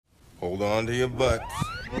Hold on to your butts.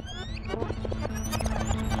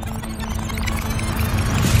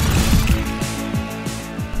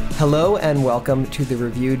 Hello and welcome to the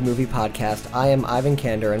Reviewed Movie Podcast. I am Ivan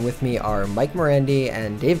Kander, and with me are Mike Morandi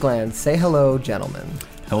and Dave Glanz. Say hello, gentlemen.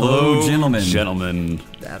 Hello, gentlemen. Gentlemen.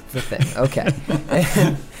 That's the thing. Okay.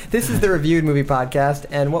 And this is the Reviewed Movie Podcast,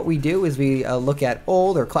 and what we do is we look at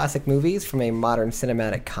old or classic movies from a modern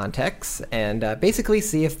cinematic context and basically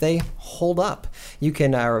see if they hold up. You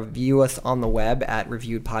can review us on the web at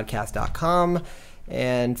reviewedpodcast.com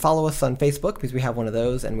and follow us on Facebook because we have one of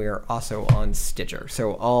those, and we are also on Stitcher.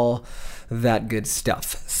 So all that good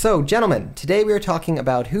stuff. So, gentlemen, today we are talking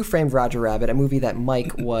about Who Framed Roger Rabbit, a movie that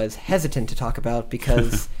Mike was hesitant to talk about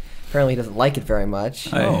because apparently he doesn't like it very much.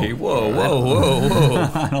 Hey, whoa.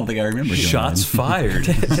 I don't think I remember. Shots fired.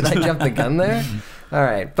 Did I jump the gun there? All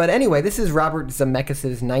right. But anyway, this is Robert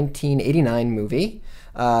Zemeckis' 1989 movie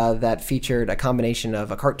that featured a combination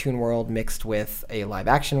of a cartoon world mixed with a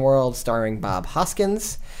live-action world starring Bob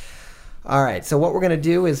Hoskins. All right, so what we're going to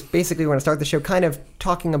do is basically we're going to start the show kind of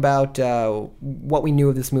talking about what we knew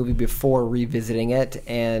of this movie before revisiting it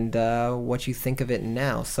and what you think of it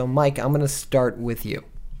now. So, Mike, I'm going to start with you.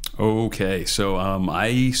 Okay, so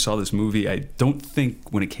I saw this movie. I don't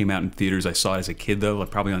think when it came out in theaters, I saw it as a kid, though,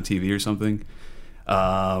 like probably on TV or something.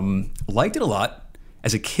 Liked it a lot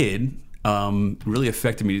as a kid. Really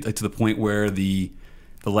affected me to the point where the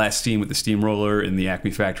last scene with the steamroller in the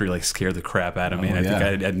Acme factory like scared the crap out of me. I think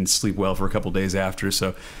I didn't sleep well for a couple days after.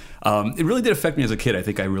 So it really did affect me as a kid. I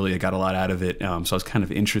think I really got a lot out of it. So I was kind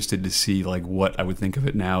of interested to see like what I would think of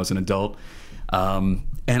it now as an adult.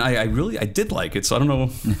 And I did like it. So I don't know.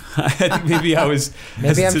 I think maybe I was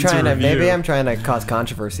maybe I'm trying to cause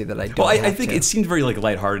controversy that I don't. Well, I think it seemed very like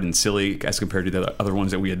lighthearted and silly as compared to the other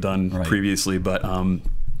ones that we had done previously. But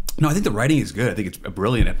no, I think the writing is good. I think it's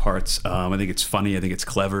brilliant at parts. I think it's funny. I think it's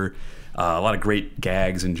clever. A lot of great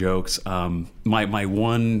gags and jokes. My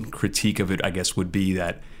one critique of it, I guess, would be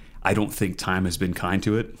that I don't think time has been kind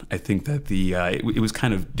to it. I think that it was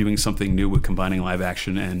kind of doing something new with combining live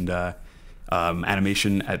action and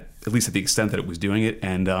animation, at least at the extent that it was doing it.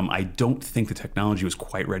 And I don't think the technology was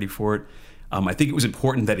quite ready for it. I think it was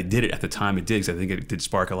important that it did it at the time it did, because I think it did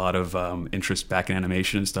spark a lot of interest back in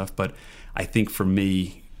animation and stuff. But I think for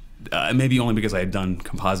me, maybe only because I had done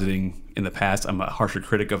compositing in the past, I'm a harsher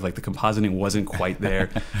critic of like the compositing wasn't quite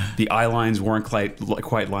there. The eye lines weren't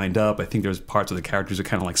quite lined up. I think there's parts of the characters that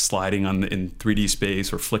kind of like sliding in 3D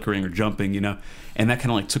space or flickering or jumping, and that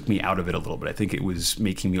kind of like took me out of it a little bit. I think it was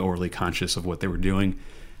making me overly conscious of what they were doing.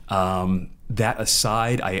 That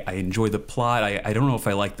aside, I enjoy the plot. I don't know if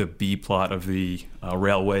I like the B plot of the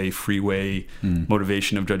railway freeway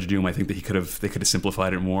motivation of Judge Doom. I think that they could have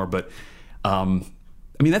simplified it more, but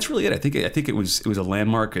I mean, that's really it. I think it was a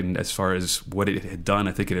landmark, and as far as what it had done,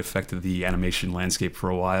 I think it affected the animation landscape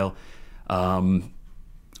for a while.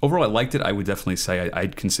 Overall, I liked it. I would definitely say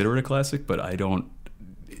I'd consider it a classic, but I don't,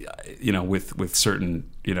 with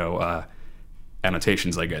certain,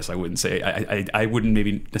 annotations, I guess. I wouldn't say, I wouldn't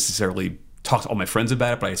maybe necessarily talk to all my friends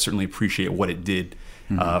about it, but I certainly appreciate what it did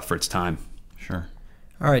for its time. Sure.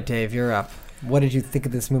 All right, Dave, you're up. What did you think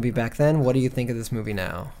of this movie back then? What do you think of this movie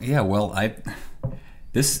now? Yeah, well,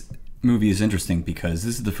 this movie is interesting because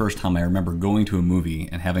this is the first time I remember going to a movie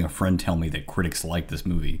and having a friend tell me that critics liked this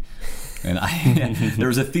movie. And there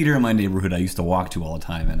was a theater in my neighborhood I used to walk to all the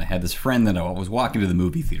time, and I had this friend that I was walking to the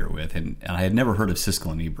movie theater with, and I had never heard of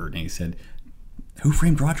Siskel and Ebert, and he said, "Who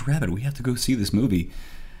Framed Roger Rabbit? We have to go see this movie."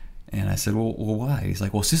 And I said, well, why? He's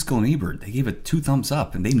like, well, Siskel and Ebert, they gave it 2 thumbs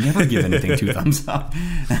up, and they never give anything 2 thumbs up.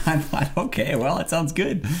 And I thought, okay, well, that sounds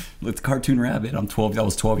good. It's Cartoon Rabbit. I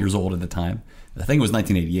was 12 years old at the time. I think it was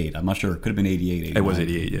 1988. I'm not sure. It could have been 88. 89. It was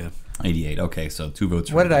 88, yeah. 88, okay, so 2 votes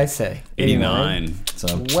for What did I say? 89.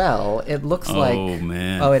 So, well, it looks like... Oh,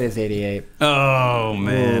 man. Oh, it is 88. Oh,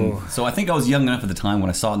 man. Ooh. So I think I was young enough at the time when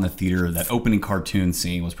I saw it in the theater. That opening cartoon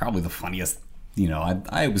scene was probably the funniest.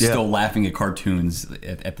 I was still laughing at cartoons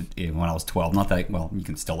when I was 12. Not that, you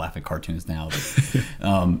can still laugh at cartoons now.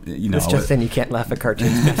 But, it's just then you can't laugh at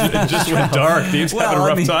cartoons. It just went dark. Dave's having a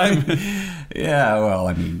rough time. Yeah, well,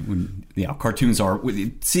 I mean, cartoons are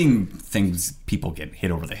seeing things people get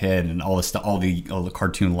hit over the head and all the stuff, all the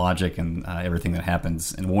cartoon logic and everything that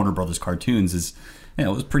happens in Warner Brothers cartoons is, it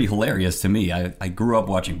was pretty hilarious to me. I grew up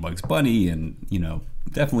watching Bugs Bunny and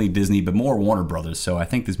definitely Disney, but more Warner Brothers. So I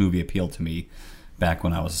think this movie appealed to me back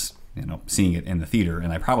when I was seeing it in the theater,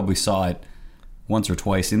 and I probably saw it once or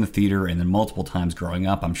twice in the theater and then multiple times growing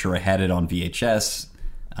up. I'm sure I had it on VHS.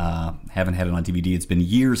 Haven't had it on DVD. It's been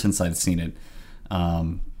years since I've seen it.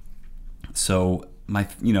 So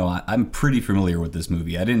I'm pretty familiar with this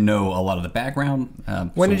movie. I didn't know a lot of the background.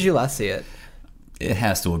 When did you last see it? It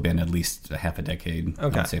has to have been at least a half a decade.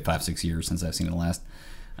 Okay. I'd say 5-6 years since I've seen it last.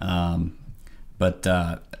 So I'm going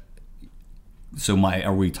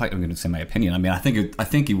to say my opinion. I mean, I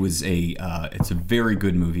think it was it's a very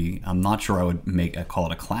good movie. I'm not sure I would call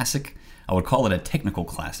it a classic. I would call it a technical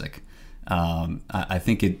classic. I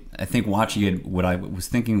think watching it, what I was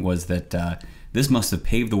thinking was that this must have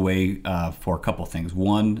paved the way for a couple of things.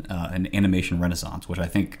 One, an animation renaissance, which I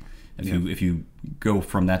think if you go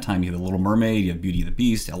from that time, you have The Little Mermaid, you have Beauty and the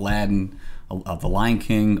Beast, Aladdin, The Lion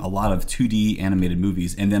King, a lot of 2D animated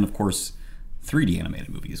movies, and then of course 3D animated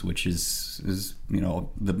movies, which is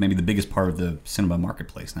maybe the biggest part of the cinema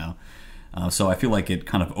marketplace now. So I feel like it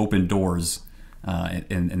kind of opened doors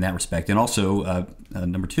in that respect, and also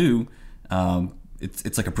number two,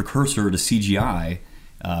 it's like a precursor to CGI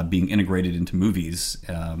being integrated into movies.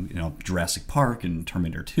 Jurassic Park and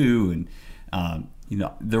Terminator 2, and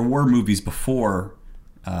there were movies before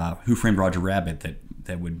Who Framed Roger Rabbit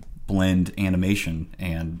that would blend animation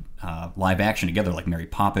and live action together, like Mary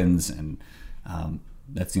Poppins, and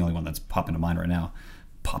that's the only one that's popping to mind right now.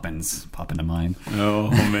 Poppins pop into mind. Oh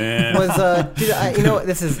man,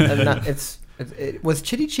 this is it was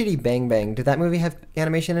Chitty Chitty Bang Bang. Did that movie have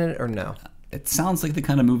animation in it or no? It sounds like the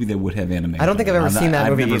kind of movie that would have animation. I don't think I've ever seen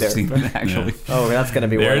that movie either. I've never seen it, actually. Yeah. Oh, that's going to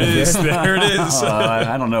be there one. It is. There it is.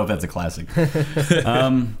 I don't know if that's a classic.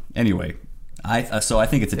 Anyway, I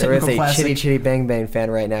think it's a technical classic. There is a classic. Chitty Chitty Bang Bang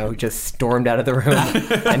fan right now who just stormed out of the room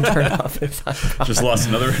and turned off his iPod. Just lost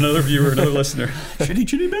another viewer, another listener. Chitty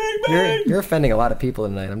Chitty Bang Bang. You're offending a lot of people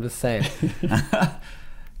tonight. I'm just saying.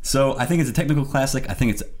 So I think it's a technical classic. I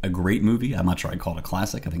think it's a great movie. I'm not sure I'd call it a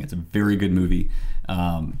classic. I think it's a very good movie.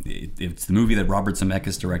 It's the movie that Robert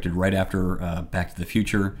Zemeckis directed right after Back to the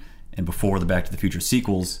Future and before the Back to the Future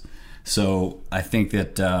sequels. So I think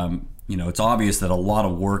that it's obvious that a lot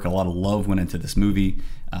of work, a lot of love went into this movie.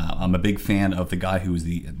 I'm a big fan of the guy who was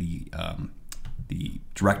the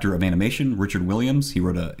director of animation, Richard Williams. He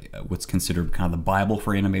wrote what's considered kind of the Bible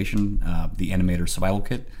for animation, the Animator Survival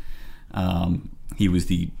Kit. He was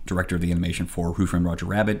the director of the animation for Who Framed Roger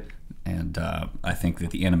Rabbit, and I think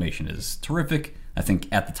that the animation is terrific. I think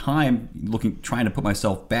at the time, trying to put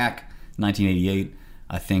myself back, 1988,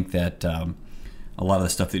 I think that a lot of the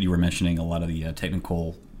stuff that you were mentioning, a lot of the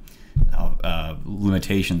technical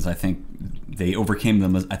limitations, I think they overcame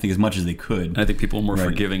them, I think, as much as they could. I think people were more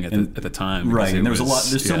forgiving at the time. Right, and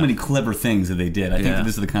there's so many clever things that they did. I think that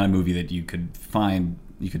this is the kind of movie that you could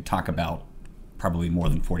talk about probably more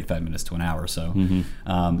than 45 minutes to an hour. So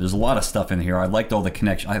there's a lot of stuff in here. I liked all the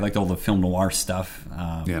connection. I liked all the film noir stuff.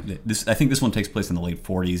 I think this one takes place in the late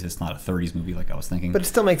 40s. It's not a 30s movie like I was thinking. But it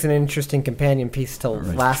still makes an interesting companion piece to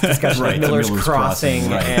last discussion of Miller's Crossing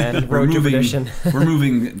right. and Road to Perdition. We're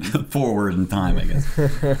moving forward in time, I guess.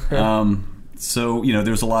 So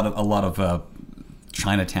there's a lot of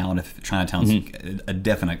Chinatown. If Chinatown's a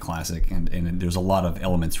definite classic, and there's a lot of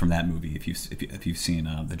elements from that movie. If you've seen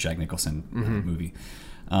the Jack Nicholson movie,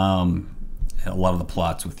 a lot of the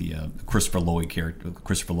plots with the Christopher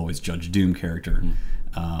Lloyd's Judge Doom character,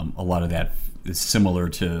 a lot of that is similar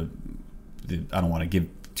to I don't want to give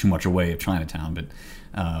too much away of Chinatown, but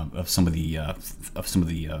of some of the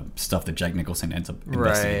stuff that Jack Nicholson ends up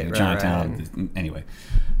investigating in Chinatown. Right. Anyway,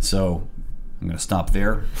 so I'm going to stop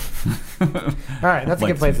there. All right, that's a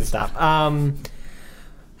good place to stop.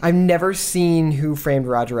 I've never seen Who Framed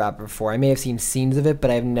Roger Rabbit before. I may have seen scenes of it,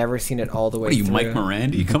 but I've never seen it all the way through. What are you, Mike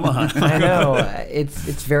Morandi? Come on. I know.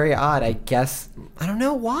 It's very odd. I guess, I don't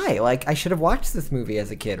know why. Like, I should have watched this movie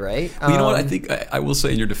as a kid, right? Well, you know what? I think I will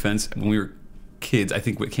say in your defense, when we were kids, I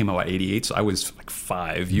think it came out at 88, so I was like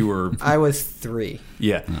 5. You were... I was 3.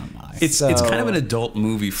 Yeah. Oh my. It's kind of an adult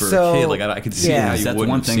movie for a kid. Like, I could see how you wouldn't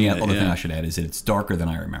one thing. have seen Other thing I should add is that it's darker than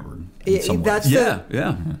I remembered.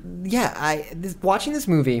 Watching this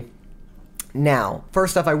movie now,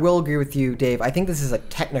 first off, I will agree with you, Dave. I think this is a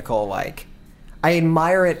technical, I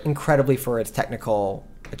admire it incredibly for its technical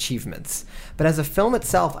achievements. But as a film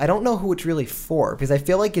itself, I don't know who it's really for, because I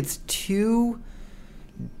feel like it's too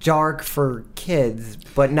dark for kids,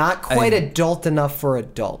 but not quite adult enough for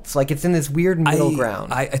adults. Like, it's in this weird middle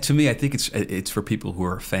ground. To me, I think it's for people who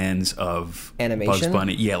are fans of animation. Bugs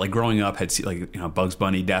Bunny. Yeah, like growing up, had seen Bugs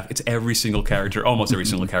Bunny, Daffy. It's every single character, almost every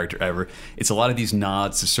single character ever. It's a lot of these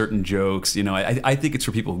nods to certain jokes. I think it's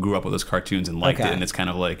for people who grew up with those cartoons and liked it, and it's kind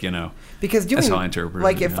of like because that's how I interpret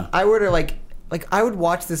it. If I were to I would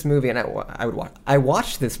watch this movie, and I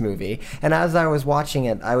watched this movie, and as I was watching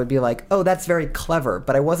it, I would be like, oh, that's very clever,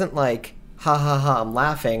 but I wasn't like, ha ha ha, I'm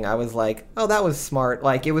laughing. I was like, oh, that was smart.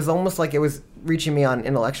 Like, it was almost like it was reaching me on an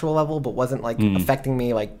intellectual level, but wasn't like affecting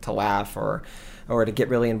me like to laugh or to get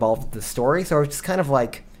really involved with the story. So I was just kind of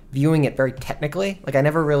like viewing it very technically. Like I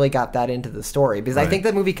never really got that into the story because I think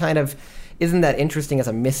the movie kind of isn't that interesting as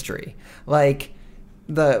a mystery. Like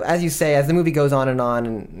as you say, as the movie goes on,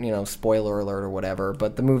 and spoiler alert or whatever,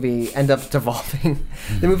 but the movie ends up devolving.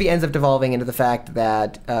 The movie ends up devolving into the fact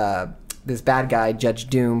that this bad guy, Judge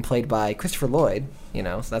Doom, played by Christopher Lloyd,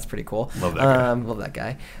 so that's pretty cool. Love that guy. Love that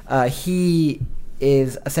guy. He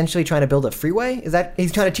is essentially trying to build a freeway. Is that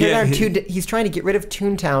he's trying to tear down he's trying to get rid of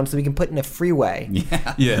Toontown so we can put in a freeway.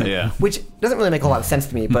 Yeah. Which doesn't really make a lot of sense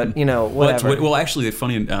to me, but whatever. Well, actually,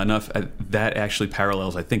 funny enough, that actually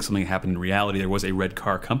parallels. I think something happened in reality. There was a red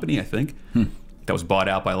car company, I think, that was bought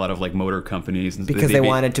out by a lot of like motor companies because they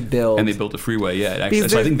wanted to build, and they built a freeway. Yeah, actually,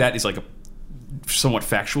 so I think that is like a somewhat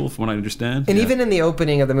factual from what I understand. And even in the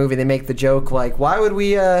opening of the movie, they make the joke like, why would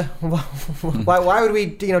we why would we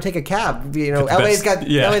take a cab? LA's got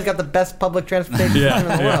the best public transportation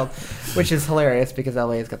system in the world, which is hilarious because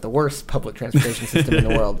LA's got the worst public transportation system in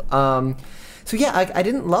the world. So yeah, I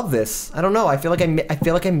didn't love this. I don't know. I feel like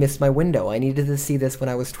I missed my window. I needed to see this when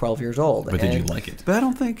I was 12 years old. But did you like it? But I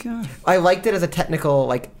don't think I liked it as a technical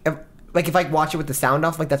like if I watch it with the sound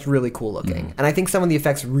off, like that's really cool looking, and I think some of the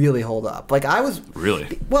effects really hold up. Like I was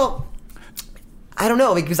really I don't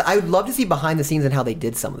know, because I would love to see behind the scenes and how they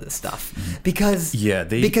did some of this stuff because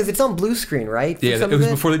because it's on blue screen, right? Yeah, it was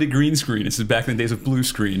before they did green screen. This is back in the days of blue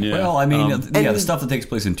screen. Yeah. Well, I mean, the stuff that takes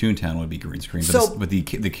place in Toontown would be green screen, but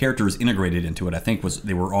the characters integrated into it, I think,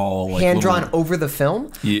 they were all like hand drawn over the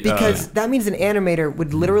film because that means an animator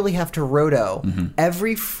would literally have to roto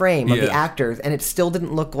every frame of the actors, and it still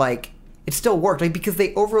didn't look like. It still worked, like because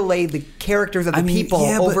they overlaid the characters of the people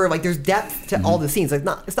over. Like there's depth to all the scenes. Like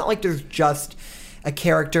it's not like there's just a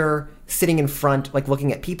character sitting in front, like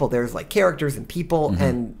looking at people. There's like characters and people,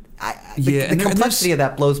 and the complexity of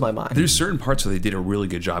that blows my mind. There's certain parts where they did a really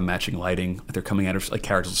good job matching lighting. They're coming out of like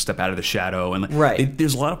characters will step out of the shadow, and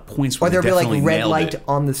there's a lot of points where there'll be like red light it.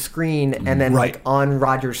 on the screen, and then like on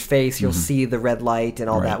Roger's face, you'll see the red light and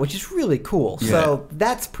all that, which is really cool. Yeah. So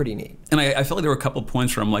that's pretty neat. And I felt like there were a couple of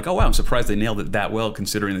points where I'm like, oh wow, I'm surprised they nailed it that well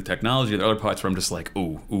considering the technology. There are other parts where I'm just like,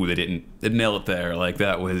 ooh, they didn't nail it there. Like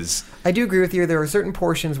that was. I do agree with you. There are certain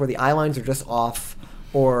portions where the eye lines are just off,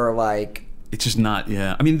 or like. It's just not,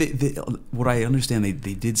 yeah. I mean, what I understand, they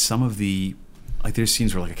did some of the, like there's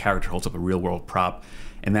scenes where like a character holds up a real world prop,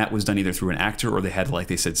 and that was done either through an actor or they had, like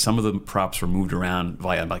they said, some of the props were moved around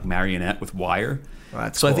via like marionette with wire.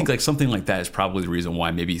 That's so cool. I think like something like that is probably the reason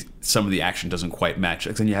why maybe some of the action doesn't quite match.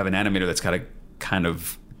 Because then you have an animator that's got to kind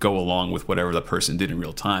of go along with whatever the person did in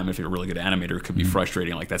real time. If you're a really good animator, it could be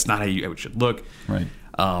frustrating. Like that's not how it should look. Right.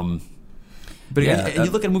 But and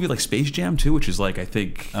you look at a movie like Space Jam too, which is like I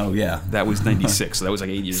think that was 96, so that was like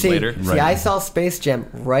 8 years later. See, I saw Space Jam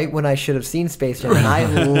right when I should have seen Space Jam, and I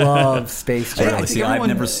love Space Jam. I've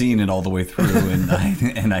never seen it all the way through, and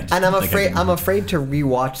I'm afraid to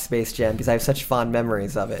rewatch Space Jam because I have such fond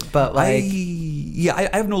memories of it. But like, I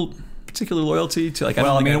have no particular loyalty to like.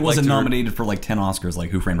 It wasn't nominated for like 10 Oscars, like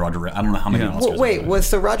Who Framed Roger Rabbit. I don't know how many Oscars. Wait,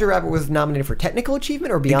 so Roger Rabbit was nominated for technical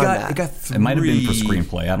achievement or beyond that? It might have been for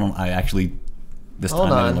screenplay. I actually. This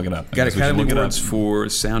time I didn't look it up. Got Academy Awards for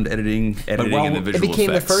sound editing, and the visual effects. It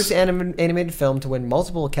became the first animated film to win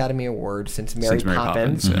multiple Academy Awards since Mary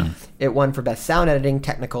Poppins. It won for Best Sound Editing,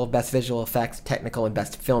 Technical, Best Visual Effects, Technical, and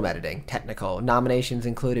Best Film Editing, Technical. Nominations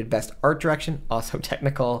included Best Art Direction, also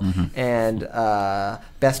Technical, and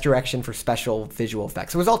Best Direction for Special Visual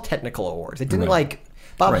Effects. It was all technical awards. It didn't like...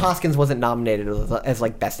 Bob Hoskins wasn't nominated as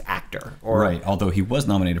like Best Actor. Although he was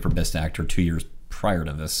nominated for Best Actor 2 years prior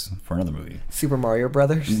to this for another movie. Super Mario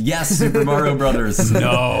Brothers? Yes, Super Mario Brothers.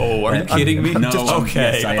 No, are you kidding me? No,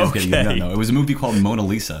 okay. Yes, I am kidding you. No. It was a movie called Mona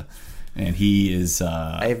Lisa. And he is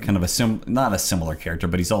kind of not a similar character,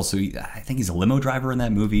 but he's also, I think he's a limo driver in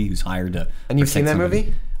that movie who's hired to. And you've seen that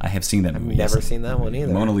movie? I have seen that movie. I've never seen that one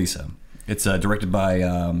either. Mona Lisa. It's directed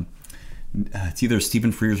by, it's either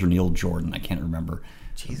Stephen Frears or Neil Jordan. I can't remember.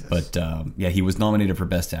 Jesus. But he was nominated for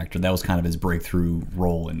Best Actor. That was kind of his breakthrough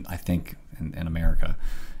role in America.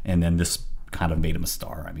 And then this kind of made him a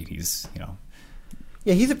star. I mean, he's,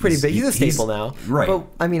 Yeah, he's a pretty big. He's a staple now, right? But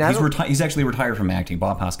I mean, he's actually retired from acting.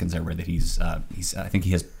 Bob Hoskins, I read that he's. I think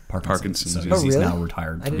he has Parkinson's. So really? He's now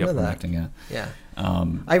retired from acting. Yeah.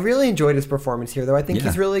 I really enjoyed his performance here, though. I think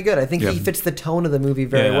he's really good. I think he fits the tone of the movie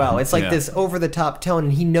very well. It's like this over-the-top tone,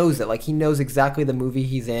 and he knows it. Like he knows exactly the movie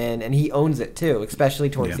he's in, and he owns it too. Especially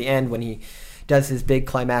towards the end when he does his big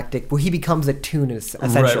climactic, where he becomes a toon,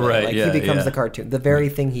 essentially. Right, like yeah, he becomes yeah. the cartoon, the very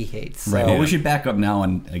thing he hates. So. Right. Well, we should back up now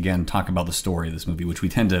and again talk about the story of this movie, which we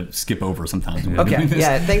tend to skip over sometimes. When we're Okay, doing this.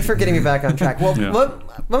 yeah, thanks for getting me back on track. Well, Yeah.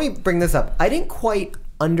 let me bring this up. I didn't quite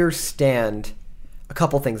understand a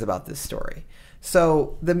couple things about this story.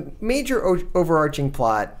 So the major overarching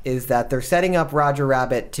plot is that they're setting up Roger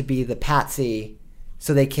Rabbit to be the patsy,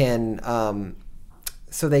 so they can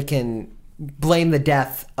blame the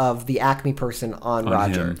death of the Acme person on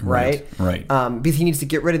Roger, him. right? Right. Because he needs to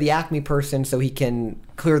get rid of the Acme person so he can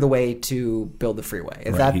clear the way to build the freeway.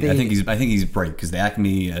 Is that the? I think he's right because the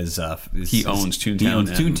Acme is He owns Toontown. He owns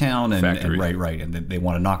and Toontown and Factory. right, and they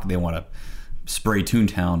want to spray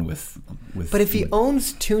Toontown with. But if he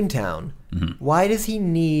owns Toontown, why does he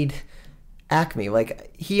need Acme?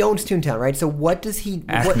 Like, he owns Toontown, right? So what does he...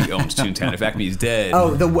 Acme owns Toontown. If Acme is dead...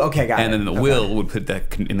 okay, got it. And then the will would put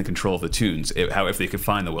that in the control of the Toons. If they could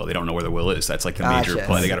find the will. They don't know where the will is. That's like the major Gotcha.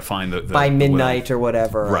 play. They got to find the by the midnight will. or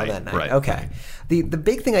whatever Right, on that night. right. Okay. The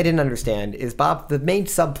big thing I didn't understand is the main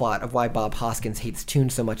subplot of why Bob Hoskins hates Toon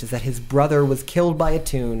so much is that his brother was killed by a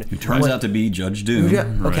Toon. Who turns out to be Judge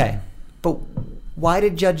Doom. Okay. But why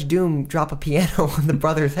did Judge Doom drop a piano on the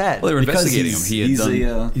brother's head? Well, they were Because investigating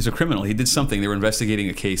him. he's He's a criminal. He did something. They were investigating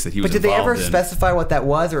a case that he was but did they involved ever in. specify what that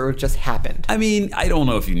was, or it just happened? I mean, I don't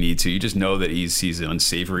know if you need to. You just know that he's an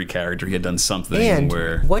unsavory character. He had done something And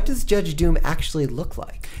where... what does Judge Doom actually look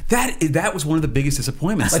like? That was one of the biggest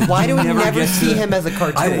disappointments. Like, why do we never get see him as a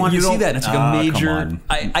cartoon? I want to You see don't- that. It's like a major... Come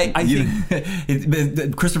on. I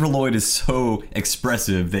think... Christopher Lloyd is so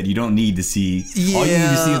expressive that you don't need to see. All you need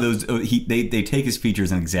to see are those. They take his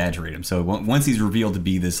features and exaggerate him. So once he's revealed to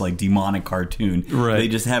be this like demonic cartoon, Right. they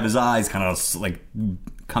just have his eyes kind of like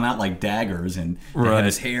come out like daggers, and they have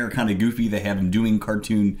his hair kind of goofy. They have him doing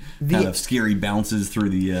cartoon kind of scary bounces through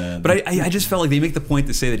the. But I just felt like they make the point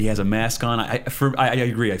to say that he has a mask on. I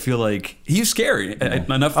agree. I feel like he's scary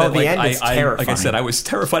enough that the end is like I terrifying. said, I was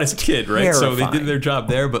terrified as a kid, right? So they Terrifying. did their job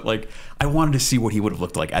there, but like I wanted to see what he would have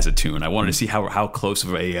looked like as a Toon. I wanted to see how close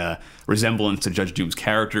of a resemblance to Judge Doom's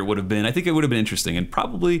character it would have been. I think it would have been interesting, and it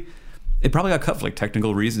probably got cut for like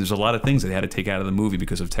technical reasons. There's a lot of things that they had to take out of the movie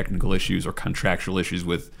because of technical issues or contractual issues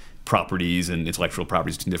with properties and intellectual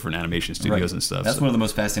properties to different animation studios and stuff. That's one of the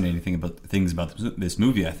most fascinating things about this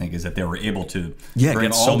movie, I think, is that they were able to get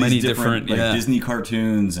bring so all many these different different Disney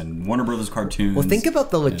cartoons and Warner Brothers cartoons. Well, think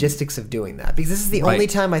about the logistics of doing that, because this is the only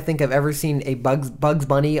time I think I've ever seen a Bugs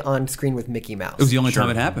Bunny on screen with Mickey Mouse. It was the only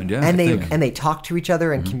time it happened, yeah. and I think. they talk to each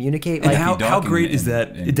other and communicate. And Like, how Duck great and- is that?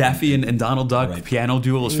 and- Daffy and Donald Duck piano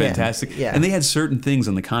duel is Yeah, fantastic. yeah. And they had certain things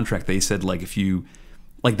in the contract. They said like if you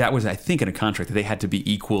like that was I think in a contract that they had to be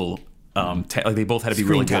equal. Like they both had to be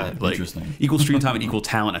really Screen time. good, like Interesting. equal screen time and equal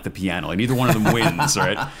talent at the piano. Like neither one of them wins,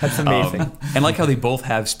 right? That's amazing. And like how they both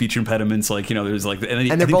have speech impediments. Like there's like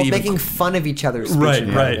and I they're think both they even- making fun of each other's speech Right.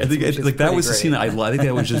 impediments, I think which is like that pretty was the great. scene that I think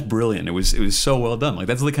that was just brilliant. It was so well done. Like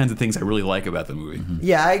that's the kinds of things I really like about the movie.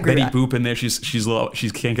 Yeah, I agree. Betty Boop in there. She's low. She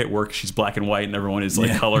can't get work. She's black and white, and everyone is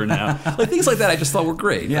like color now. Like things like that. I just thought were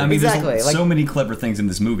great. Yeah, I mean, Exactly, there's like- so many clever things in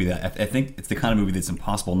this movie that I think it's the kind of movie that's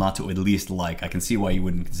impossible not to at least like. I can see why you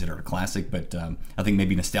wouldn't consider it a classic, but I think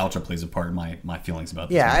maybe nostalgia plays a part in my feelings about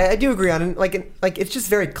this. Yeah, movie. I do agree on it. Like it's just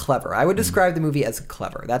very clever. I would describe the movie as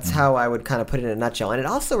clever. That's how I would kind of put it in a nutshell. And it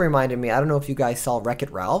also reminded me, I don't know if you guys saw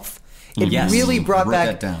Wreck-It Ralph. It Yes. really I brought wrote back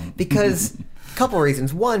that down. because a couple of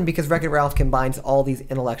reasons. One, because Wreck-It Ralph combines all these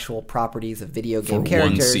intellectual properties of video game For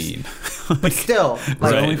characters. one scene. But still,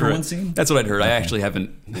 like, only for one scene? That's what I'd heard. I actually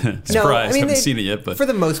haven't. Surprised, no, I mean, haven't they- seen it yet. But for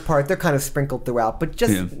the most part, they're kind of sprinkled throughout. But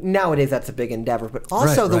just Yeah. nowadays, that's a big endeavor. But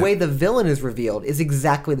also, the right. way the villain is revealed is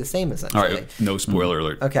exactly the same, all essentially. right, no spoiler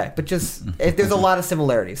alert. Okay, but just if there's a lot of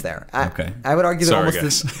similarities there. Okay. I would argue that Sorry,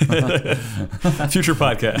 almost guys. Future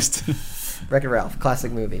podcast. Wreck-It Ralph,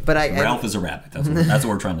 classic movie. But Ralph is a rabbit. That's what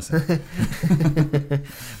we're trying to say.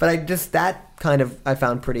 But I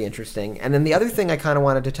found pretty interesting. And then the other thing I kind of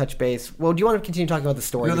wanted to touch base. Well, do you want to continue talking about the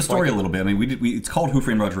story? The before story I- a little bit. I mean, it's called Who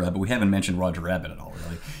Framed Roger Rabbit. We haven't mentioned Roger Rabbit at all,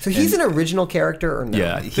 really. So he's an original character, or no?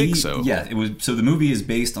 Yeah, I think so. Yeah, it was. So the movie is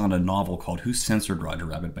based on a novel called Who Censored Roger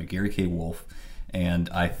Rabbit by Gary K. Wolfe, and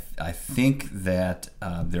I think that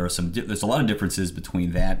there's a lot of differences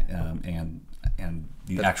between that and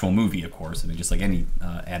the actual movie, of course. I mean, just like any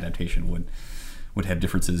adaptation would have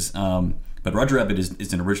differences. But Roger Rabbit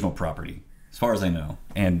is an original property, as far as I know.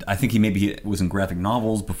 And I think he was in graphic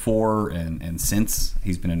novels before, and since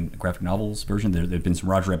he's been in graphic novels version. There have been some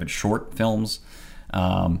Roger Rabbit short films.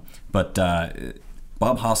 But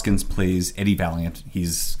Bob Hoskins plays Eddie Valiant.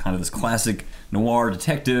 He's kind of this classic noir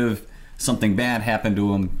detective. Something bad happened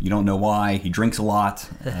to him. You don't know why. He drinks a lot.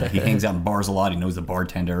 He hangs out in bars a lot. He knows the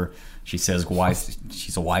bartender. She says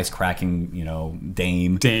she's a wisecracking,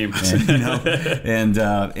 dame.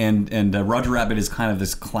 And Roger Rabbit is kind of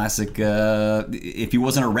this classic. If he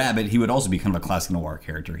wasn't a rabbit, he would also be kind of a classic noir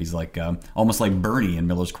character. He's like almost like Bernie in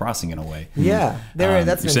Miller's Crossing in a way. Yeah,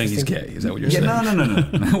 that's you're saying he's gay. Is that what you're saying?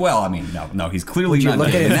 No. Well, I mean, no, he's clearly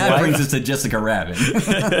not gay. And that brings us to Jessica Rabbit,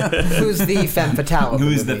 who's the femme fatale.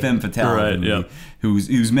 Who's the femme fatale? Right. Yeah.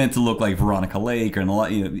 Who's meant to look like Veronica Lake, or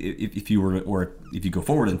if you go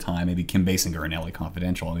forward in time, maybe Kim Basinger in LA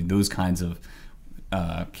Confidential. I mean, those kinds of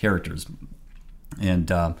characters.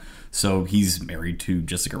 And so he's married to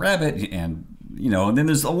Jessica Rabbit, and then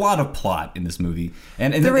there's a lot of plot in this movie.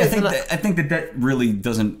 And I think that really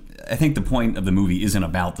doesn't. I think the point of the movie isn't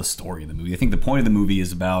about the story of the movie. I think the point of the movie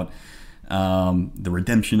is about the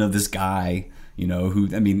redemption of this guy. And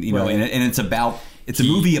it's about. It's a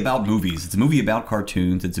movie about movies. It's a movie about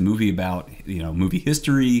cartoons. It's a movie about movie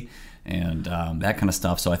history and that kind of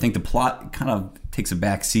stuff. So I think the plot kind of takes a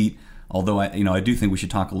back seat. Although I do think we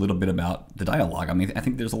should talk a little bit about the dialogue. I mean, I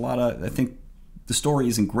think there's a lot of. I think the story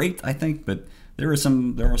isn't great. I think, but there are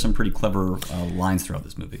some pretty clever lines throughout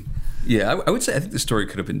this movie. Yeah, I would say I think the story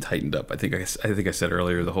could have been tightened up. I think I said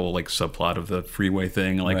earlier the whole subplot of the freeway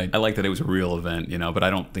thing. Right. I like that it was a real event, but I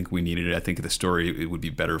don't think we needed it. I think the story it would be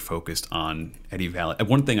better focused on Eddie Valiant.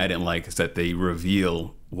 One thing I didn't like is that they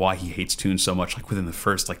reveal why he hates Toon so much. Like within the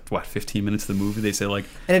first 15 minutes of the movie, they say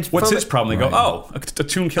what's his problem? They go, a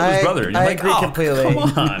Toon killed his brother. And you're agree completely.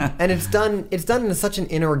 Come on. And it's done in such an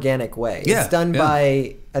inorganic way. Yeah, it's done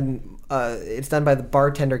by it's done by the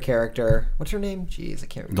bartender character. What's her name? Jeez, I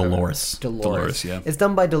can't remember. Dolores. Yeah. It's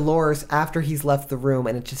done by Dolores after he's left the room,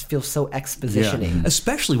 and it just feels so exposition-y. Yeah.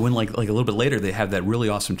 Especially when like a little bit later they have that really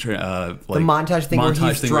awesome the montage thing where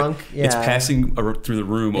he's drunk. It's passing through the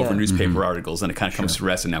room over newspaper articles, and it kind of comes to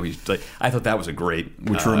rest. And now he's like, I thought that was a great,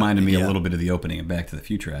 which reminded me a little bit of the opening of Back to the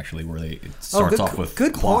Future, actually, where it starts off with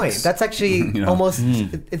good clocks. point. That's actually almost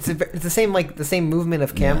it's the same movement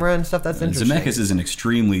of camera and stuff. That's interesting. Zemeckis is an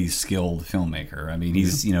extremely skilled filmmaker. I mean,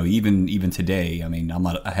 he's even today. I mean,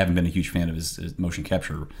 I haven't been a huge fan of his motion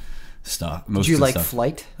capture stuff. Did you like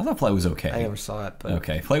Flight? I thought Flight was okay. I never saw it, but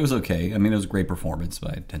okay, Flight was okay. I mean, it was a great performance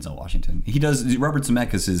by Denzel Washington. Robert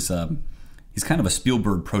Zemeckis is he's kind of a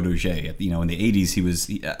Spielberg protege. In the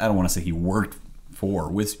 80s, I don't want to say he worked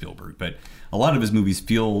with Spielberg, but a lot of his movies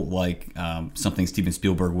feel like something Steven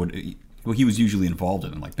Spielberg would. Well, he was usually involved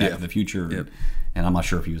in, like Back to the Future, and I'm not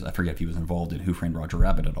sure if I forget if he was involved in Who Framed Roger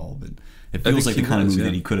Rabbit at all, but it feels like the kind of movie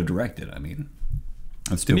that he could have directed. I mean,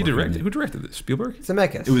 who directed this? Spielberg?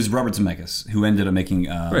 Zemeckis. It was Robert Zemeckis who ended up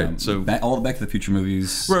making all the Back to the Future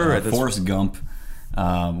movies. Right. Forrest Gump,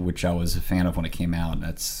 which I was a fan of when it came out.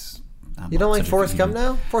 You don't like Forrest Gump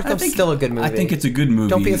now? Forrest Gump's still a good movie. I think it's a good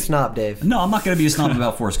movie. Don't be a snob, Dave. No, I'm not going to be a snob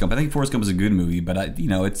about Forrest Gump. I think Forrest Gump is a good movie, but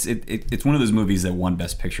it's one of those movies that won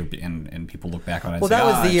Best Picture, and people look back on it. Well, that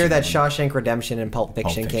was the year that Shawshank Redemption and Pulp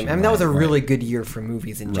Fiction came. I mean, that was a really good year for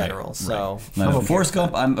movies in general. Right. So Forrest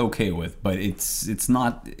Gump, I'm okay with, but it's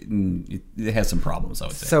not. It has some problems, I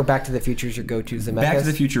would say. So Back to the Future is your go-to Zemeckis? Back to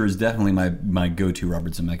the Future is definitely my go-to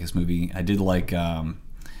Robert Zemeckis movie. I did like.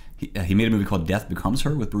 He made a movie called Death Becomes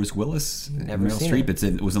Her with Bruce Willis and Meryl Streep.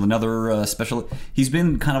 It was another special. He's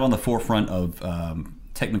been kind of on the forefront of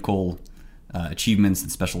technical achievements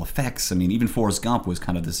and special effects. I mean, even Forrest Gump was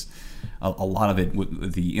kind of this. A lot of it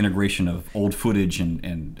with the integration of old footage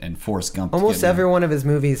and Forrest Gump. Almost every one of his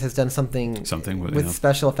movies has done something with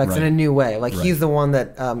special effects in a new way. Like he's the one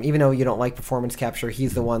that, even though you don't like performance capture,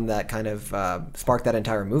 he's the one that kind of sparked that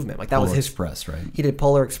entire movement. Like that Polar was his Express, right? He did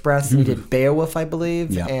Polar Express, and he did Beowulf, I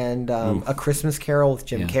believe, and A Christmas Carol with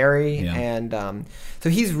Jim Carrey, and so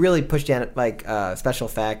he's really pushed down like special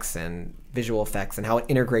effects and visual effects and how it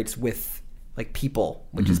integrates with like people,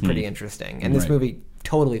 which is pretty interesting. And this movie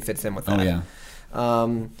totally fits in with that. Oh, yeah.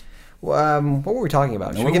 What were we talking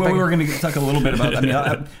about? We were going to talk a little bit about. I mean,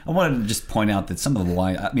 I wanted to just point out that some of the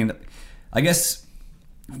line. I mean, I guess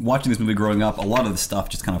watching this movie growing up, a lot of the stuff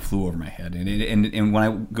just kind of flew over my head. And when I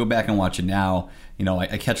go back and watch it now,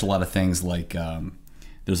 I catch a lot of things like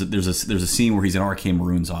there's a scene where he's in R.K.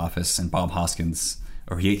 Maroon's office and Bob Hoskins,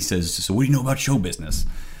 or he says, "So what do you know about show business?"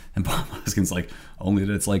 And Bob Hoskins like, only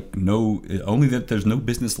that there's no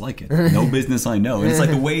business like it. No business I know. And it's like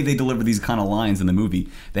the way they deliver these kind of lines in the movie,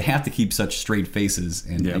 they have to keep such straight faces.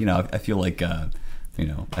 And, I feel like, I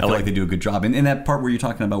feel like they do a good job. And in that part where you're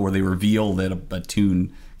talking about where they reveal that a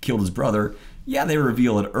Toon killed his brother, yeah, they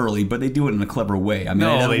reveal it early, but they do it in a clever way. I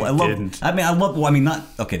mean, they didn't. I love, not,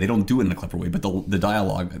 okay, they don't do it in a clever way, but the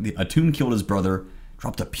dialogue, a Toon killed his brother,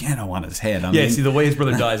 dropped a piano on his head. Yeah, see, the way his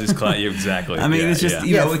brother dies is exactly. I mean, it's just,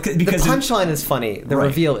 because the punchline is funny. The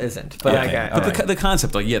reveal isn't. But, the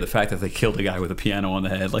concept, the fact that they killed a guy with a piano on the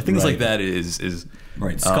head, things like that is...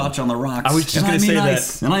 Right, Scotch on the rocks. I was just going to say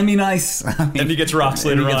that. And I mean ice. And he gets rocks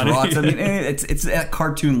later on. I mean, it's that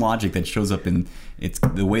cartoon logic that shows up in... It's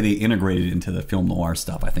the way they integrate it into the film noir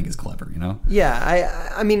stuff, I think, is clever, you know?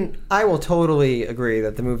 Yeah, I mean, I will totally agree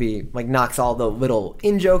that the movie knocks all the little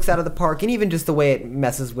in-jokes out of the park, and even just the way it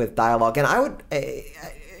messes with dialogue. And I would,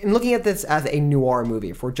 in looking at this as a noir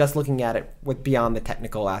movie, if we're just looking at it with beyond the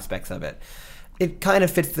technical aspects of it, it kind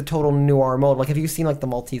of fits the total noir mode. Like, have you seen the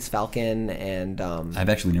Maltese Falcon and... I've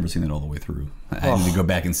actually never seen it all the way through. I need to go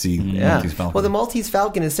back and see Maltese Falcon. Well, the Maltese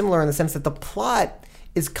Falcon is similar in the sense that the plot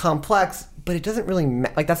is complex, but it doesn't really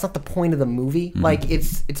that's not the point of the movie.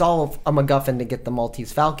 It's all a MacGuffin to get the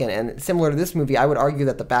Maltese Falcon. And similar to this movie, I would argue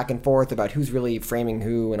that the back and forth about who's really framing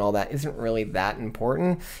who and all that isn't really that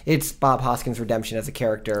important. It's Bob Hoskins' redemption as a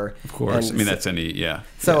character. Of course. And that's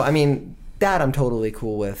So, I mean, that I'm totally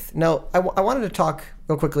cool with. No, I wanted to talk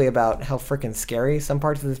real quickly about how freaking scary some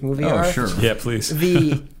parts of this movie are. Oh, sure. Yeah, please.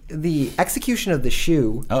 The execution of the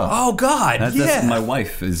shoe. Oh God! That's my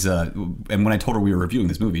wife is, and when I told her we were reviewing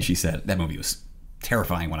this movie, she said that movie was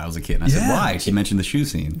terrifying when I was a kid. And I said, why? She mentioned the shoe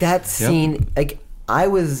scene. That scene, I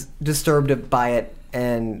was disturbed by it,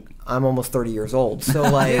 and I'm almost 30 years old. So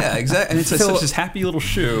yeah, exactly. And it's such this happy little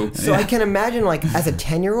shoe. So I can imagine, as a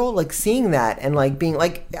 10-year-old, seeing that and being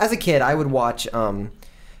as a kid, I would watch.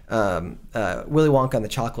 Willy Wonka and the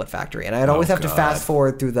Chocolate Factory, and I'd always have to fast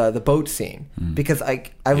forward through the boat scene because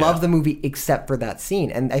I love the movie except for that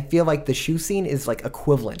scene, and I feel like the shoe scene is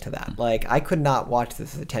equivalent to that. I could not watch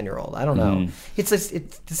this as a 10-year-old. I don't know. It's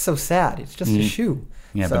just so sad. It's just a shoe.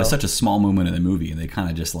 Yeah, but it's such a small moment in the movie, and they kind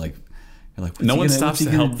of just you're like, no one stops to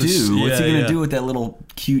help do. What's he gonna do with that little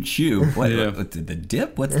cute shoe? What the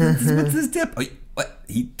dip? What's this dip? What?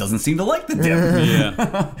 He doesn't seem to like the dip.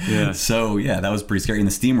 Yeah. So that was pretty scary. And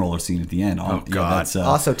the steamroller scene at the end. Oh God, that's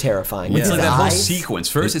also terrifying. It's that whole sequence.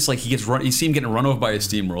 First, it's he gets run. You see him getting run over by a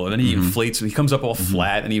steamroller. Then he inflates. He comes up all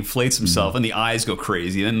flat, and he inflates himself, and the eyes go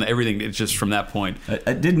crazy. And then everything. It's just from that point.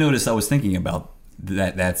 I did notice. I was thinking about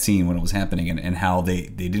that scene when it was happening, and how they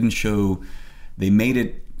didn't show. They made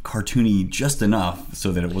it cartoony just enough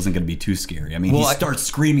so that it wasn't going to be too scary. I mean, he starts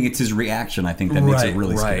screaming. It's his reaction, I think, that makes it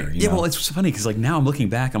really scary. Yeah, well, it's funny because now I'm looking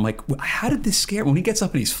back. I'm like, how did this scare? When he gets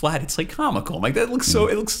up and he's flat, it's comical. I'm like, that looks so.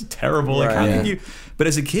 It looks terrible. How did you? But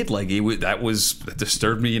as a kid, that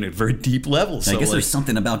disturbed me in a very deep level. So I guess there's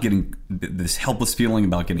something about getting this helpless feeling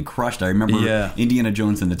about getting crushed. I remember Indiana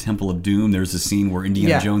Jones and the Temple of Doom. There's a scene where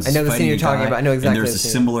Indiana Jones is I know the scene you're talking about. I know exactly. And there's a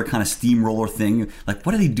similar kind of steamroller thing. What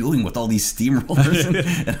are they doing with all these steamrollers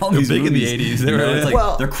and all these big movies? In the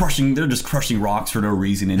 80s. They're just crushing rocks for no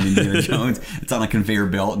reason in Indiana Jones. It's on a conveyor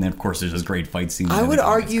belt, and then of course there's this great fight scene. I would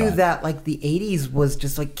argue that the 80s was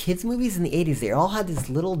just kids movies in the 80s. They all had this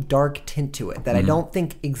little dark tint to it that I don't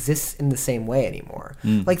think exists in the same way anymore.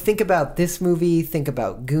 Think about this movie. Think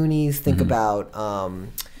about Goonies. Think about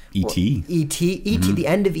E.T. E.T. The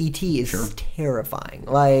end of E.T. is terrifying.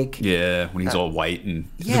 When he's all white and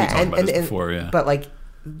before. But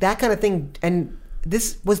that kind of thing. And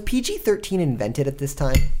this was PG-13 invented at this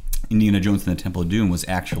time. Indiana Jones and the Temple of Doom was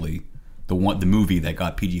actually the movie that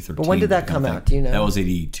got PG-13. But when did that come out? Do you know? That was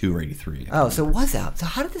 82 or 83. Oh, so it was out. So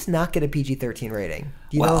how did this not get a PG-13 rating?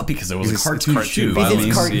 Do you know? Because it was a cartoon shoe. Because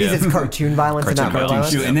it's cartoon violence and not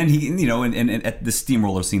violence. And then he, and at the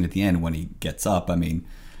steamroller scene at the end when he gets up, I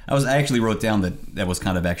actually wrote down that was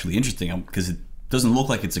kind of actually interesting because it doesn't look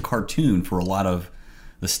like it's a cartoon for a lot of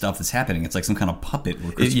the stuff that's happening. It's like some kind of puppet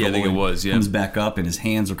where Christopher I think it was, comes back up and his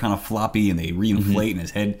hands are kind of floppy and they reinflate and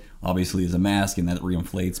his head obviously is a mask and that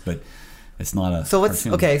reinflates, but it's not a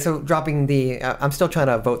cartoon. So dropping the I'm still trying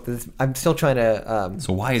to vote this. I'm still trying to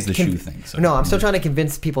so why is the shoe thing I'm still trying to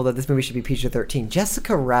convince people that this movie should be PG-13.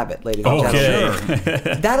 Jessica Rabbit, ladies and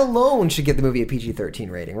gentlemen. That alone should get the movie a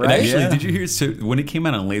PG-13 rating, right? And actually, did you hear when it came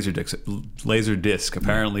out on Laserdisc,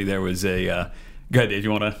 apparently there was a go ahead, Dave.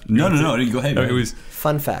 You want to? No. You go ahead. It was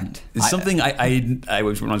fun fact. It's something I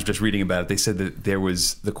was when I was just reading about it. They said that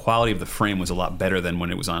the quality of the frame was a lot better than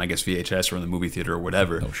when it was on, I guess, VHS or in the movie theater or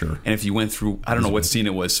whatever. Oh, sure. And if you went through, I don't know what scene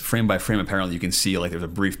it was, frame by frame, apparently you can see there's a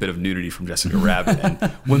brief bit of nudity from Jessica Rabbit. And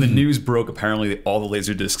when the news broke, apparently all the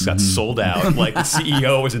laser discs got sold out. The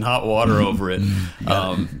CEO was in hot water over it.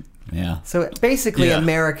 Yeah. So basically, Yeah.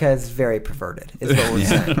 America is very perverted, is what we're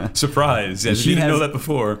saying. Surprise. Yeah, she didn't know that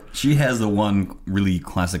before. She has the one really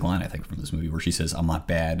classic line, I think, from this movie where she says, "I'm not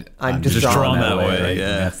bad. I'm just drawn that way." Right?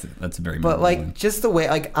 Yeah. That's a very But memorable one. just the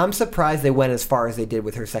way, I'm surprised they went as far as they did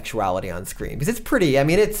with her sexuality on screen, because it's pretty. I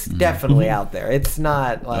mean, it's definitely out there. It's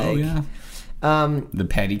not like. Oh yeah. The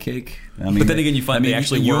patty cake. I mean, But then again, you find they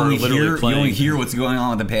actually were literally playing. You only hear what's going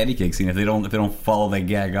on with the patty cake scene if they don't follow that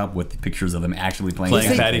gag up with the pictures of them actually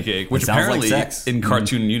playing patty cake, which It sounds apparently like sex. in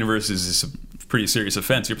cartoon universes is a pretty serious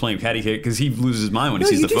offense. You're playing patty cake because he loses his mind when No,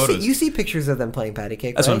 he sees you the do photos. you see pictures of them playing patty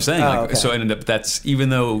cake. That's right? what I'm saying. Oh, okay. So it ended up that's even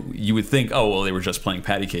though you would think, oh well, they were just playing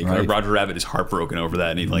patty cake. Right. Roger Rabbit is heartbroken over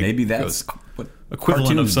that, and he like Maybe that's goes, what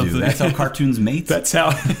equivalent of cartoons something. do. That's how cartoons mate. that's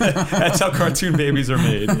how cartoon babies are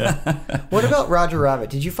made. Yeah. What about Roger Rabbit?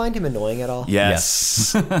 Did you find him annoying at all?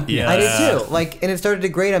 Yes. Yeah. I did too. And it started to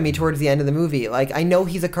grate on me towards the end of the movie. I know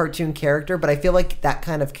he's a cartoon character, but I feel like that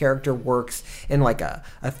kind of character works in a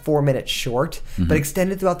 4-minute short. But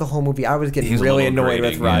extended throughout the whole movie, I was getting He's a really little annoyed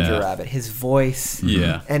with grating, Roger yeah. Rabbit. His voice.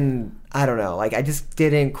 Yeah. And I don't know. I just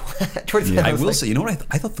didn't. Towards the end, I was will like, say, you know what?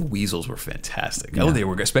 I thought the weasels were fantastic. I thought they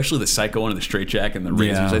were, especially the psycho one and the straitjacket and the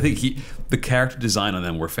razors. Yeah. I think the character design on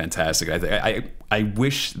them were fantastic. I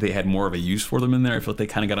wish they had more of a use for them in there. I feel like they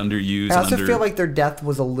kind of got underused. I also feel like their death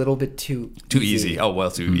was a little bit too easy. Oh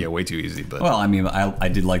well, way too easy. But Well, I mean, I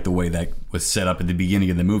did like the way that was set up at the beginning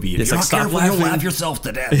of the movie. If It's you're like, not stop careful, you'll laughing. laugh yourself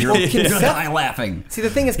to death. You're gonna die laughing. See, the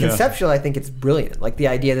thing is, conceptually, I think it's brilliant. The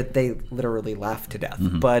idea that they literally laugh to death.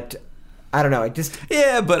 But I don't know.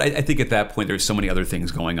 yeah, but I think at that point there's so many other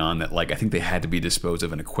things going on that I think they had to be disposed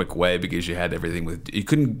of in a quick way because you had everything you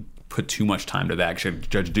couldn't put too much time to that. Actually,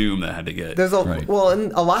 Judge Doom that had to get. Well,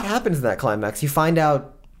 and a lot happens in that climax. You find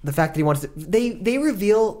out the fact that he wants to. They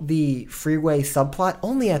reveal the freeway subplot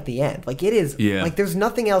only at the end. It is. Yeah. There's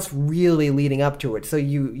nothing else really leading up to it. So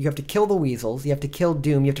you have to kill the weasels. You have to kill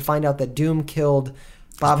Doom. You have to find out that Doom killed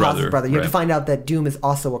Bob Hoss's brother. You have to find out that Doom is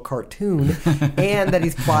also a cartoon, and that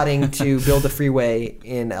he's plotting to build a freeway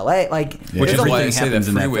in LA. Which is why I say that happens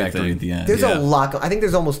in that freeway factory thing. at the end. There's a lot. I think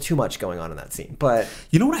there's almost too much going on in that scene. But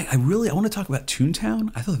You know what? I want to talk about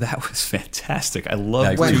Toontown. I thought that was fantastic. I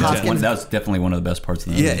love When Toontown. Hoskins- that was definitely one of the best parts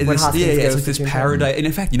of the movie. When Hoskins it's goes like to this Toontown. paradise. And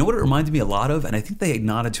in fact, you know what it reminded me a lot of? And I think they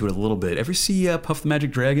nodded to it a little bit. Ever see Puff the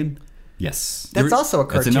Magic Dragon? Yes. that's also a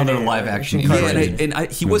cartoon. That's another live action. Yeah,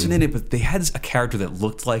 animated He wasn't in it, but they had a character that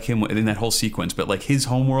looked like him in that whole sequence. But his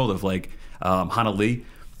homeworld of Hana Lee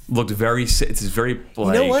looked very. It's very. You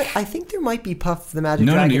know what? I think there might be Puff the Magic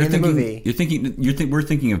Dragon you're in thinking, the movie. We're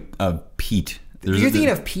thinking of Pete. You're thinking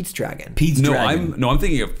of Pete's Dragon. Pete's Dragon. I'm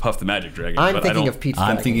thinking of Puff the Magic Dragon. I'm but thinking of Pete's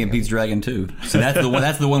Dragon. I'm thinking of Pete's Dragon too. So that's the one.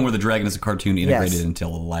 That's the one where the dragon is a cartoon integrated Yes. into a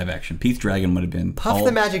live action. Pete's Dragon would have been Puff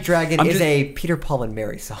the Magic Dragon I'm is just- a Peter, Paul, and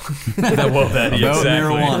Mary song. about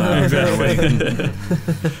marijuana. Exactly.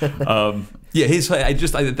 Yeah, I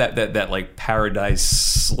that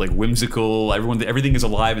paradise, whimsical. Everything is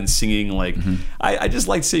alive and singing. I just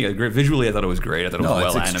liked seeing it. Visually, I thought it was great. I thought it was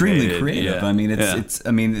well it's extremely animated. creative. Yeah.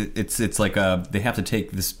 I mean, it's like they have to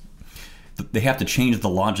take this. They have to change the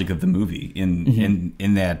logic of the movie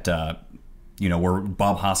in that. Where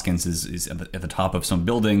Bob Hoskins is at the top of some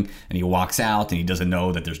building and he walks out and he doesn't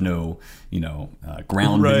know that there's no,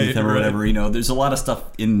 ground beneath him or whatever. There's a lot of stuff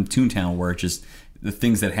in Toontown where it's just the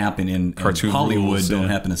things that happen in Cartoon Hollywood rules, don't yeah.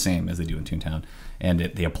 happen the same as they do in Toontown. And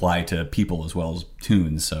they apply to people as well as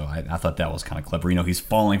tunes. So I thought that was kind of clever. He's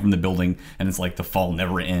falling from the building and it's like the fall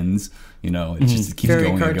never ends. It just keeps Very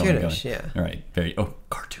going and going and going. cartoonish, yeah. All right.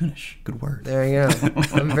 Cartoonish. Good word. There you go.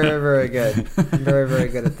 I'm very, very good. I'm very, very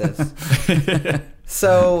good at this.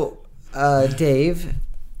 So, Dave,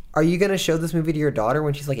 are you going to show this movie to your daughter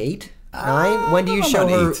when she's 8, 9? When do you show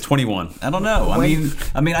her? 21. I don't know. I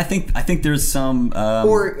mean, I think there's some.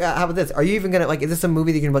 Or how about this? Are you even going to is this a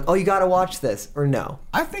movie that you're going to be you got to watch this, or no?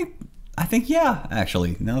 I think yeah.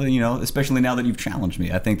 Actually, now that especially now that you've challenged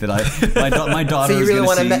me, I think that my daughter. So you is really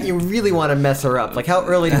gonna want see... you really want to mess her up? How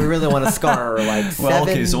early do we really want to scar her? 7? Well,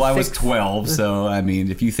 okay, so I was 6? 12. So I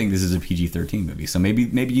mean, if you think this is a PG-13 movie, so maybe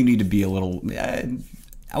you need to be a little.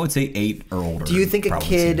 I would say 8 or older. Do you think a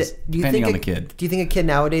kid? Depending on the kid. Do you think a kid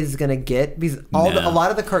nowadays is going to get because a lot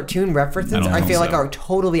of the cartoon references I feel like are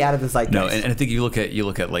totally out of the zeitgeist. No, and I think you look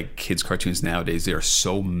at kids' cartoons nowadays. They are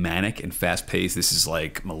so manic and fast paced. This is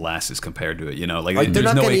like molasses compared to it. they're there's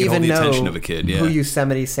not no going way to you can hold even the know attention of a kid. Yeah. who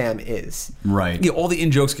Yosemite Sam is. Right. Yeah, all the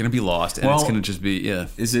in jokes are going to be lost, and it's going to just be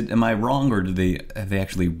Is it? Am I wrong, or have they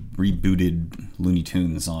actually rebooted Looney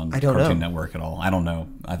Tunes on I don't Cartoon know. Network at all? I don't know.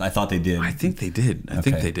 I thought they did. I think they did. I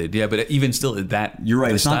Okay. they did. Yeah, but even still, that you're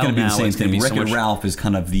right. It's not going to be the same thing. Wreck-It Ralph is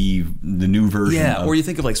kind of the new version. Yeah, or you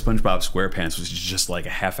think of like SpongeBob SquarePants, which is just like a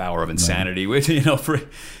half hour of insanity. Which this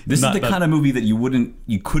is the kind of movie that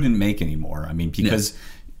you couldn't make anymore. I mean, because.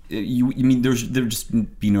 There'd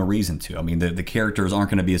just be no reason to. I mean, the characters aren't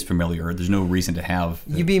going to be as familiar. There's no reason to have.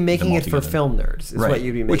 You'd be making it for film nerds, is what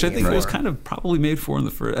you'd be making. Which I think it was kind of probably made for in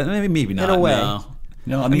the first. Maybe not. In a way.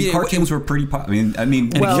 No, I mean cartoons were pretty popular. And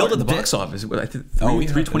it killed at the box office. I think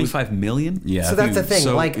 325 million. Yeah. So that's the thing.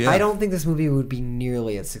 I don't think this movie would be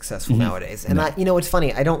nearly as successful nowadays. And it's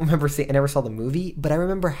funny. I don't remember I never saw the movie, but I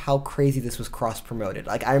remember how crazy this was cross promoted.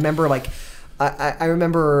 Like I remember I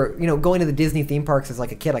remember, going to the Disney theme parks as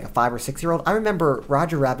like a kid, like a 5 or 6 year old. I remember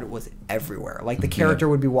Roger Rabbit was everywhere. Like the character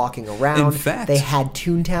would be walking around. In fact, they had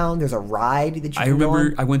Toontown. There's a ride that you can go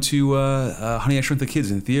on. I went to Honey, I Shrunk the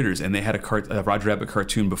Kids in theaters, and they had a Roger Rabbit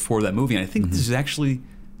cartoon before that movie. And I think this is actually.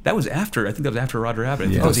 That was after Roger Rabbit. I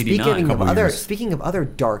think that was 89. Speaking of other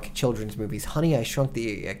dark children's movies, Honey, I Shrunk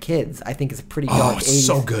the Kids, I think is a pretty dark 80s.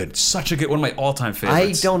 So good. Such a good, one of my all-time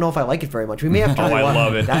favorites. I don't know if I like it very much. We may have to I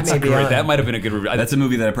love it. That might have been a good review. That's a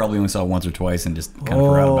movie that I probably only saw once or twice and just kind of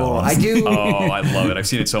forgot about. I do. I love it. I've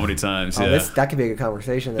seen it so many times. That could be a good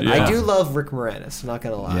conversation. Then. Yeah. I do love Rick Moranis, I'm not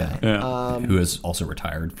going to lie. Yeah. Who has also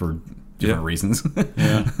retired for different reasons.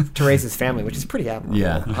 To raise his family, which is pretty admirable.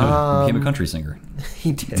 Yeah. Became a country singer.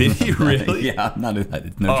 He did. Did he really? Yeah. No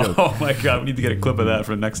joke. Oh my God. We need to get a clip of that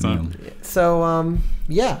for next time. So,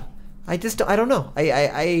 I don't know.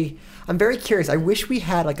 I'm very curious. I wish we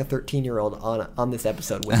had like a 13-year-old on this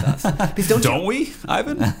episode with us. Because don't we,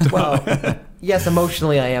 Ivan? Well, yes,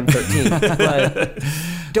 emotionally I am 13.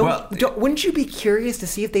 But wouldn't you be curious to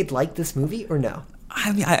see if they'd like this movie or no?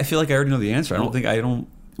 I mean, I feel like I already know the answer. I don't.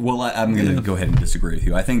 Well, I'm going to go ahead and disagree with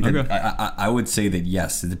you. I think that I would say that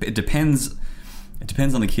yes, it depends. It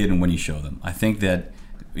depends on the kid and when you show them. I think that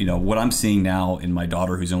what I'm seeing now in my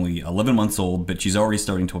daughter, who's only 11 months old, but she's already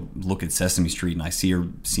starting to look at Sesame Street, and I see her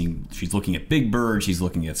she's looking at Big Bird, she's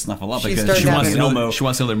looking at Snuffleupagus. She wants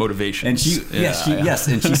to know their motivation. And yes,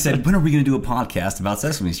 and she said, "When are we going to do a podcast about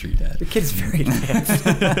Sesame Street, Dad?" Your kid's very advanced.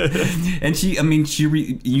 And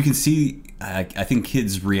you can see. I think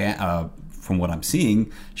kids react. From what I'm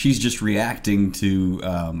seeing, she's just reacting to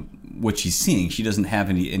what she's seeing. She doesn't have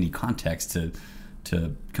any context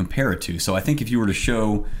to compare it to. So I think if you were to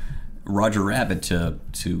show Roger Rabbit to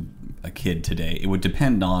a kid today, it would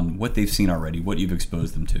depend on what they've seen already, what you've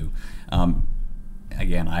exposed them to.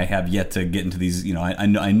 Again, I have yet to get into these.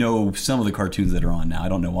 I know some of the cartoons that are on now. I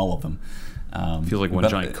don't know all of them. Feels like one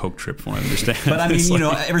giant Coke trip from what I understand. But I mean,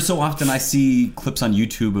 every so often I see clips on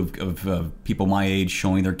YouTube of people my age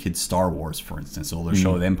showing their kids Star Wars, for instance. So they'll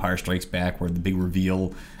show The Empire Strikes Back, where the big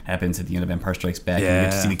reveal happens at the end of Empire Strikes Back. And you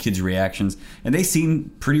get to see the kids' reactions, and they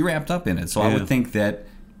seem pretty wrapped up in it. So I would think that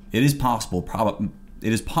it is possible.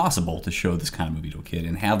 It is possible to show this kind of movie to a kid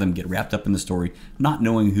and have them get wrapped up in the story, not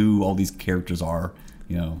knowing who all these characters are.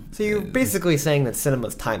 So you're basically saying that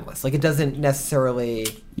cinema's timeless. Like it doesn't necessarily.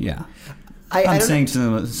 Yeah. I'm saying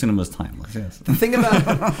cinema's timeless. Yes. The thing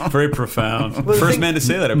about very profound. First man to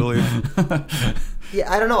say that, I believe. Yeah,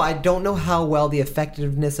 I don't know. I don't know how well the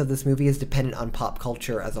effectiveness of this movie is dependent on pop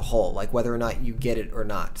culture as a whole, like whether or not you get it or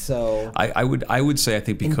not. So I would say I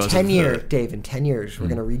think because in 10 years, Dave, in 10 years, we're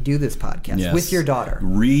going to redo this podcast with your daughter,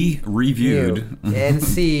 reviewed, and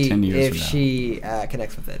see if she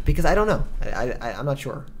connects with it. Because I don't know. I'm not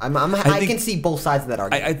sure. I can see both sides of that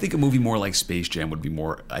argument. I think a movie more like Space Jam would be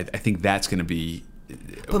more. I think that's going to be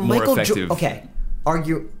more Michael effective. Okay.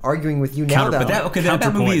 Arguing with you now, though. But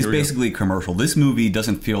that movie is basically a commercial. This movie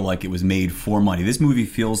doesn't feel like it was made for money. This movie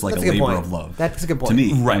feels like a labor of love. That's a good point. To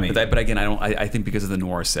me. Right, but again, I think because of the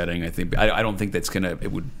noir setting, I don't think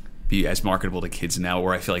it would be as marketable to kids now,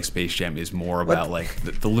 where I feel like Space Jam is more about like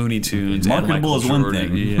the Looney Tunes. Marketable and is one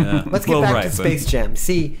thing. Yeah. Let's get back to Space Jam.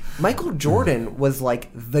 See, Michael Jordan was like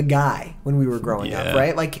the guy when we were growing up,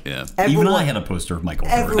 right? Like even I had a poster of Michael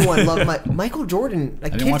Jordan. Everyone loved Michael Jordan.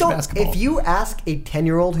 Like kids don't. Basketball. If you ask a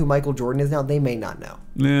 10-year-old who Michael Jordan is now, they may not know.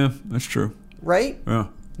 Yeah, that's true. Right? Yeah.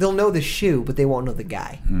 They'll know the shoe, but they won't know the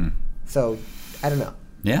guy. So I don't know.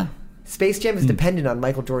 Yeah. Space Jam is dependent on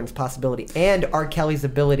Michael Jordan's possibility and R. Kelly's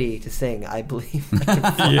ability to sing, I believe.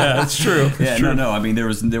 Yeah, that's true. That's true. No. I mean, there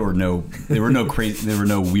were no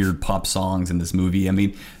weird pop songs in this movie. I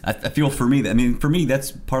mean, I feel for me,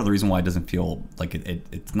 that's part of the reason why it doesn't feel like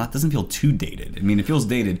it doesn't feel too dated. I mean, it feels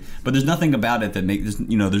dated, but there's nothing about it that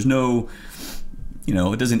there's no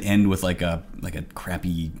it doesn't end with like a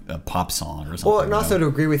crappy pop song or something. Well, and also to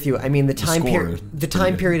agree with you, I mean the time score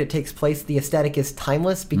period it takes place, the aesthetic is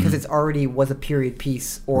timeless because it's already was a period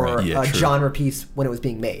piece or a genre piece when it was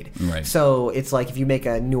being made. Right. So it's like if you make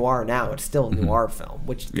a noir now, it's still a noir film,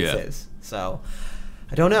 which this is. So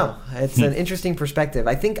I don't know. It's an interesting perspective.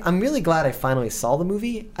 I think I'm really glad I finally saw the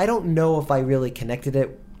movie. I don't know if I really connected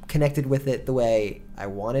with it the way I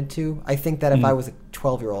wanted to. I think that if I was a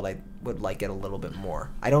 12-year-old, I would like it a little bit more.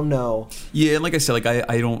 I don't know. Yeah, and like I said, like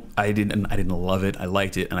I didn't love it. I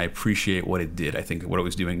liked it, and I appreciate what it did. I think what it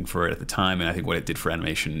was doing for it at the time, and I think what it did for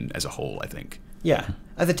animation as a whole. I think. Yeah,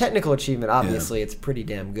 as a technical achievement, obviously, it's pretty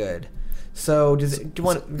damn good. So do you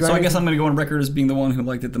want? So I guess I'm going to go on record as being the one who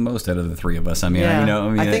liked it the most out of the three of us. I mean,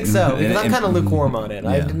 I think so because I'm kind of lukewarm on it.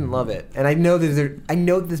 I didn't love it, and I know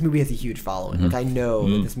that this movie has a huge following. Like I know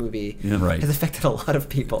that this movie has affected a lot of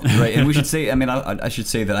people. Right, and we should say. I mean, I should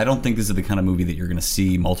say that I don't think this is the kind of movie that you're going to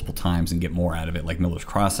see multiple times and get more out of it, like Miller's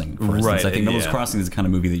Crossing, for instance. Right, I think Miller's Crossing is the kind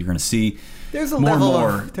of movie that you're going to see. There's a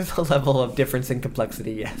level of difference in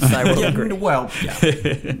complexity. Yes, I will agree. Well,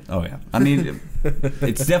 yeah. Oh yeah. I mean,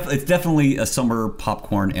 it's definitely a summer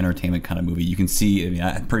popcorn entertainment kind of movie. You can see. I mean,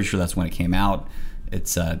 I'm pretty sure that's when it came out.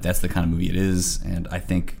 It's that's the kind of movie it is, and I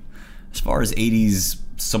think as far as '80s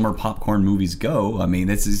summer popcorn movies go, I mean,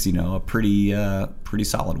 this is a pretty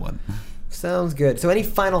solid one. Sounds good. So, any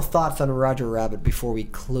final thoughts on Roger Rabbit before we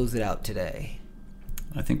close it out today?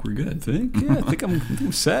 I think we're good. I think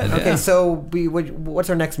I'm set. Okay, so what's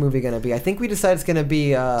our next movie going to be? I think we decided it's going to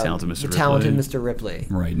be Talented Mr. Ripley.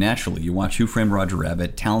 Right, naturally. You watch Who Framed Roger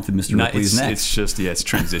Rabbit, Talented Mr. Ripley is next. It's just, it's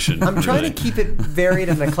transition. I'm trying to keep it varied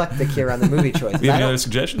and eclectic here on the movie choices. Do you have any other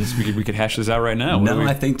suggestions? We could hash this out right now. No,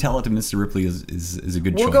 I think Talented Mr. Ripley is a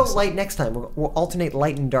good choice. We'll go light next time. We'll alternate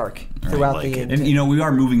light and dark throughout the... And, we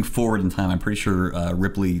are moving forward in time. I'm pretty sure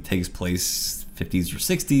Ripley takes place 50s or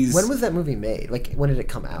 60s. When was that movie made? Like, when did it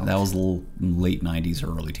come out? That was late 90s or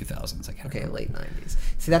early 2000s. I can't remember. Late 90s.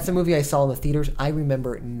 See, that's a movie I saw in the theaters. I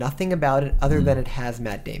remember nothing about it other than it has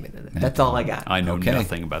Matt Damon in it. That's all I got. I know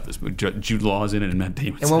nothing about this movie. Jude Law's in it and Matt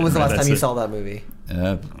Damon's in it. And when was the last time you saw that movie?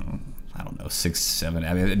 I don't know, 6, 7.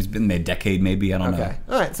 I mean, it's been a decade maybe. I don't know.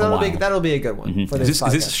 All right, so that'll be a good one for this podcast.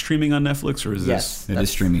 Is this streaming on Netflix or is this? Yes, it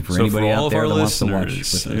is streaming for anybody out there that wants to watch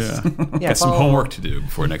with us. Got some homework to do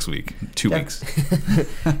before next week. 2 weeks.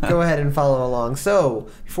 Go ahead and follow along. So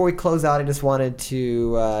before we close out, I just wanted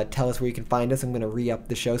to tell us where you can find us. I'm going to re-up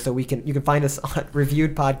the show so you can find us on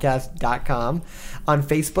reviewedpodcast.com. On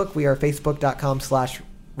Facebook, we are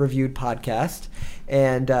facebook.com/reviewedpodcast.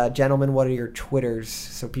 And gentlemen, what are your Twitters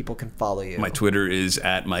so people can follow you? My Twitter is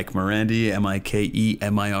at Mike Morandi, MikeMirandi,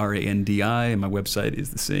 and my website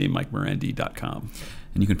is the same, MikeMorandi.com.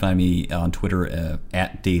 And you can find me on Twitter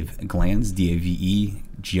at Dave Glanz,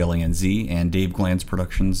 DaveGlanz, and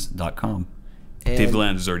DaveGlanzProductions.com. And Dave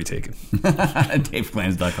Glanz is already taken.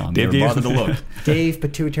 DaveGlanz.com. Never bothered to look. Dave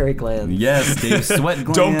Pituitary Glanz. Yes, Dave Sweat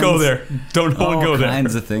Glanz. Don't go there. Don't go there. All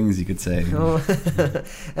kinds of things you could say.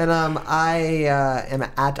 And I am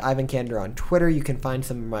at Ivan Kander on Twitter. You can find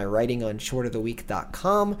some of my writing on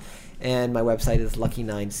shortoftheweek.com. And my website is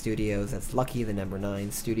Lucky9 Studios. That's Lucky, the number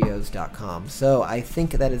 9, studios.com. So I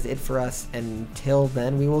think that is it for us. Until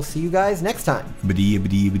then, we will see you guys next time.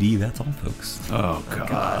 Badee, that's all, folks. Oh,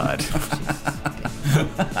 God.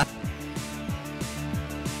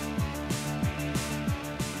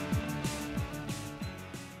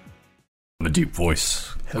 The deep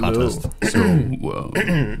voice contest. So,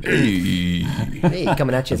 hey,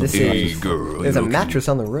 coming at you. There's a mattress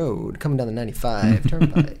on the road coming down the 95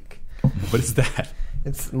 Turnpike. What is that?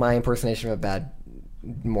 It's my impersonation of a bad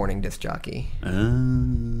morning disc jockey.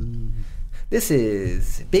 This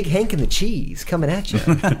is Big Hank and the Cheese coming at you.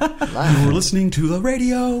 You're listening to the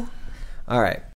radio. All right.